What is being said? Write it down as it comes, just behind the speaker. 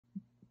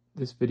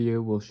This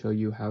video will show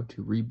you how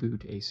to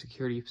reboot a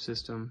security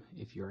system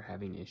if you're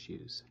having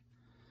issues.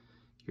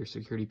 Your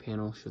security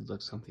panel should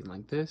look something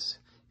like this.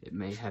 It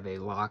may have a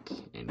lock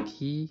and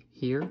key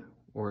here,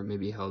 or it may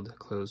be held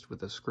closed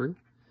with a screw.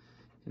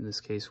 In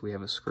this case, we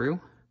have a screw.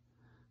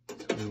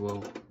 So we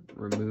will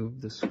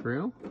remove the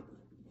screw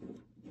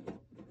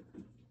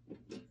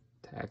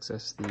to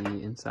access the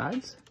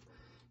insides.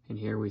 And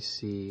here we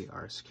see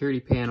our security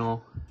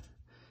panel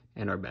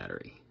and our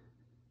battery.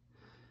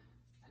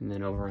 And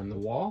then over on the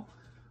wall,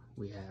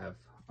 we have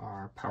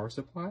our power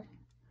supply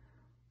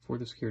for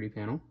the security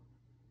panel.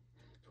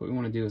 So what we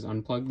want to do is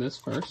unplug this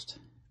first.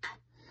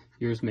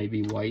 Yours may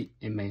be white.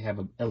 It may have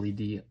a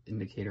LED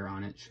indicator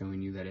on it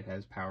showing you that it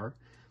has power,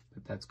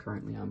 but that's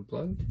currently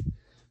unplugged.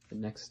 The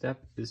next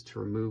step is to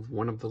remove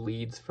one of the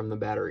leads from the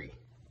battery.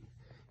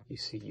 You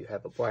see you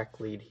have a black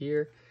lead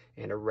here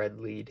and a red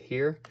lead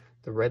here.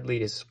 The red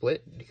lead is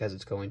split because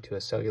it's going to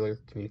a cellular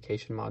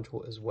communication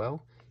module as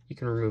well. You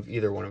can remove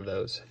either one of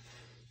those.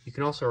 You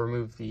can also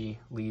remove the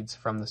leads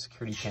from the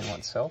security panel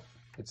itself.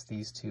 It's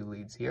these two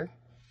leads here.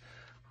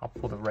 I'll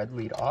pull the red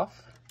lead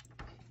off.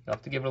 You'll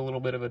have to give it a little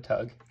bit of a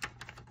tug.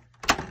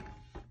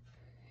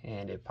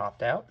 And it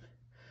popped out.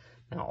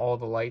 Now all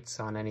the lights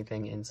on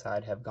anything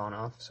inside have gone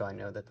off, so I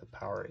know that the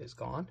power is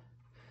gone.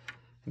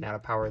 And now to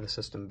power the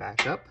system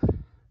back up,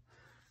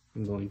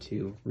 I'm going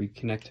to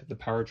reconnect the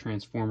power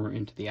transformer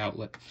into the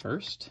outlet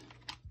first.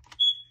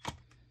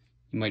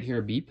 You might hear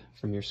a beep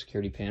from your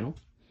security panel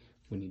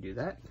when you do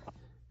that.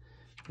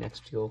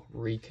 Next, you'll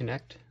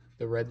reconnect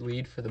the red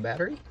lead for the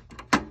battery.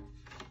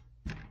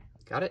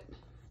 Got it.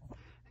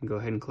 And go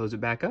ahead and close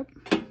it back up.